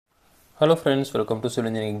Hello friends, welcome to civil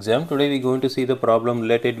engineering exam. Today we are going to see the problem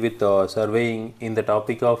related with surveying in the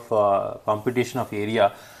topic of computation of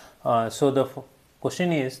area. So the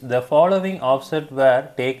question is, the following offset were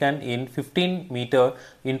taken in 15-meter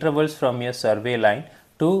intervals from a survey line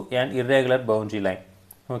to an irregular boundary line.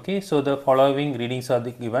 Okay, so the following readings are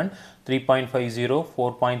given: 3.50,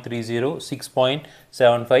 4.30,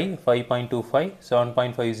 6.75, 5.25,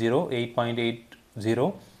 7.50,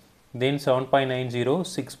 8.80, then 7.90,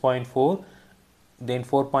 6.4, then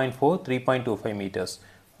 4.4, 3.25 meters.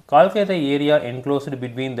 Calculate the area enclosed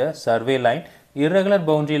between the survey line, irregular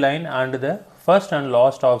boundary line and the first and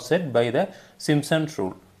last offset by the Simpson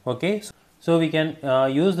rule. Okay, so we can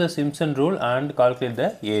use the Simpson rule and calculate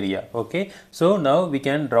the area. Okay, so now we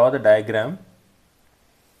can draw the diagram.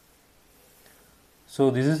 So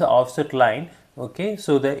this is the offset line. Okay,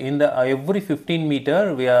 so in the every 15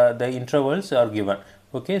 meter the intervals are given.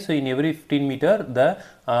 Okay, so in every 15 meter the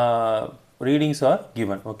readings are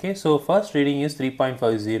given. Okay, so first reading is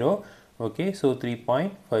 3.50. Okay, so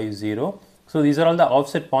 3.50. So these are all the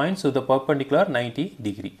offset points. So the perpendicular 90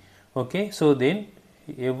 degree. Okay, so then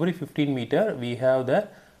every 15 meter we have the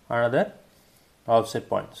another offset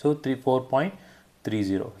point. So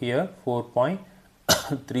 4.30 here, 4.30.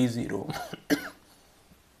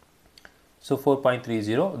 So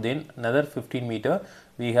 4.30, then another 15 meter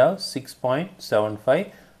we have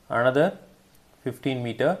 6.75, another 15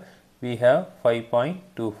 meter we have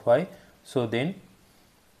 5.25, so then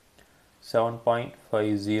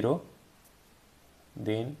 7.50,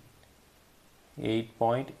 then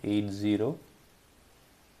 8.80,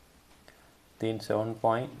 then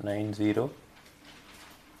 7.90,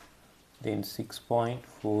 then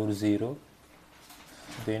 6.40,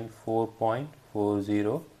 then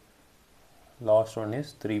 4.40, last one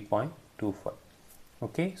is 3.25.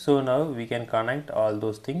 Okay, so now we can connect all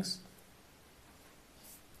those things.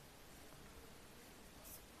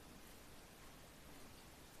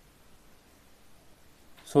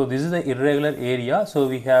 So this is the irregular area, so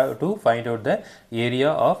we have to find out the area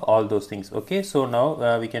of all those things. Okay, so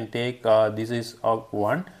now we can take this is object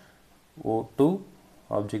 1, 2,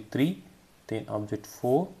 object 3, then object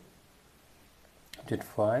 4, object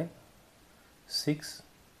 5, 6,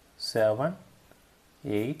 7,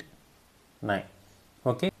 8, 9.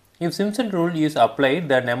 Okay, if Simpson rule is applied,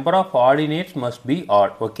 the number of ordinates must be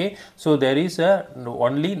odd. Okay, so there is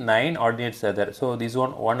only 9 ordinates are there. So this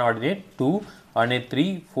one ordinate, 2 ordinate,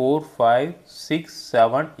 3, 4, 5, 6,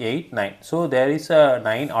 7, 8, 9. So there is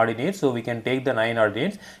 9 ordinates. So we can take the 9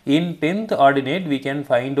 ordinates. In 10th ordinate we can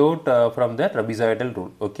find out from the trapezoidal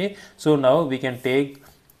rule. Okay, so now we can take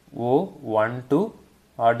O1 to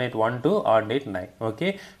ordinate 1 to ordinate 9.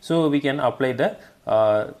 Okay, so we can apply the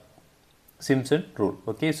Simpson rule.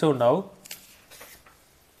 Okay, so now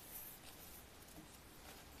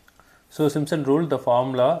Simpson rule, the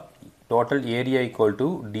formula total area equal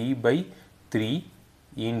to D by 3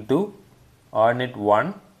 into ordinate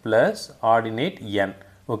 1 plus ordinate n.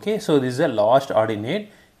 Okay, so this is the last ordinate,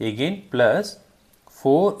 again plus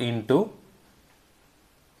 4 into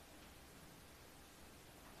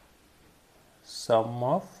sum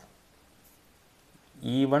of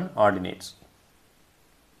even ordinates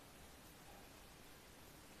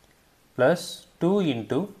plus 2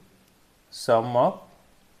 into sum of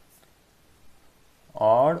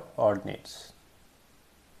odd ordinates.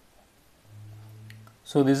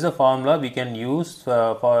 So this is a formula we can use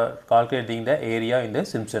for calculating the area in the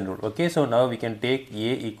Simpson rule. Okay, so now we can take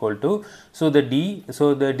A equal to, so the D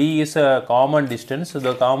is a common distance. So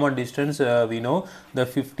the common distance we know the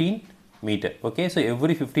 15 meter. Okay, so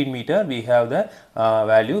every 15 meter we have the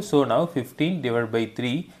value. So now 15 divided by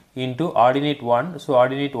 3 into ordinate 1. So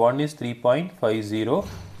ordinate 1 is 3.50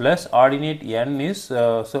 plus ordinate n is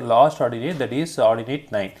so last ordinate, that is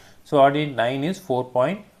ordinate 9. So ordinate 9 is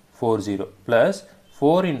 4.40 plus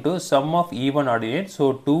 4 into sum of even ordinate.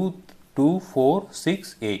 So 2, 4,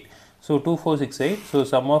 6, 8. So 2, 4, 6, 8. So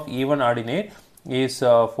sum of even ordinate is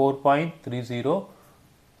 4.30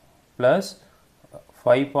 plus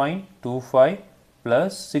 5.25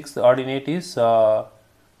 plus 6th ordinate is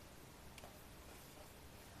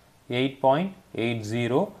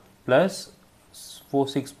 8.80 plus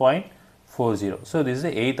 6.40. So this is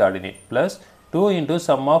the 8th ordinate plus 2 into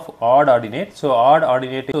sum of odd ordinate. So odd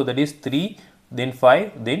ordinate, so that is 3, then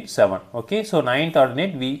 5, then 7. Okay, so 9th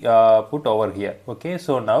ordinate we put over here. Okay,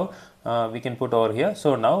 so now we can put over here.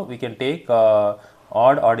 So now we can take odd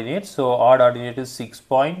ordinate. So odd ordinate is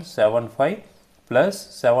 6.75 plus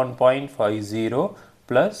 7.50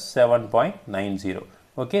 plus 7.90.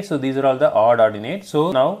 Okay, so these are all the odd ordinates.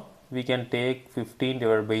 So now we can take 15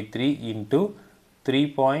 divided by 3 into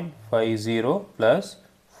 3.50 plus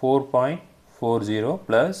 4.40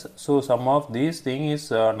 plus, so sum of these thing is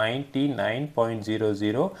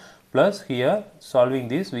 99.00 plus here solving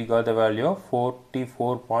this we got the value of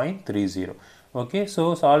 44.30. Okay,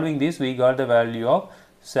 so solving this we got the value of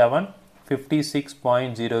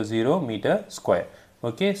 756.00 meter square.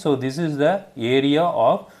 Okay, so this is the area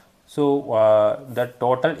of, so the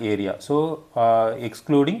total area, so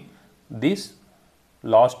excluding this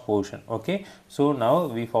last portion. Okay, so now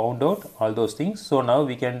we found out all those things, so now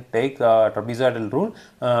we can take trapezoidal rule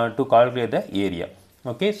to calculate the area.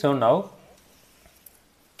 Okay, so now,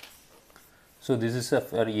 so this is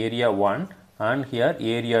for area 1, and here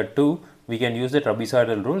area 2 we can use the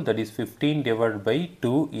trapezoidal rule, that is 15 divided by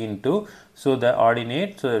 2 into, so the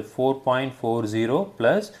ordinate, so 4.40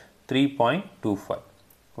 plus 3.25.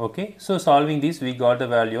 Okay, so solving this we got the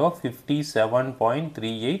value of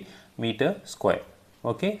 57.38 meter square.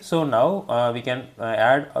 Okay, so now we can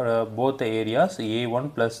add both the areas,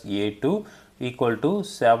 A1 plus A2 equal to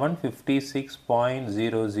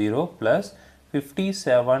 756.00 plus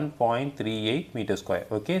 57.38 meter square.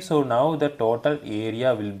 Okay, so now the total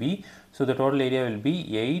area will be, so the total area will be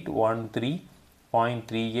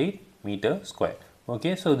 813.38 meter square.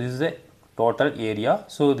 Okay, so this is the total area.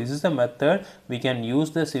 So this is the method we can use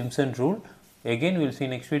the Simpson rule. Again we will see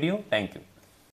next video. Thank you.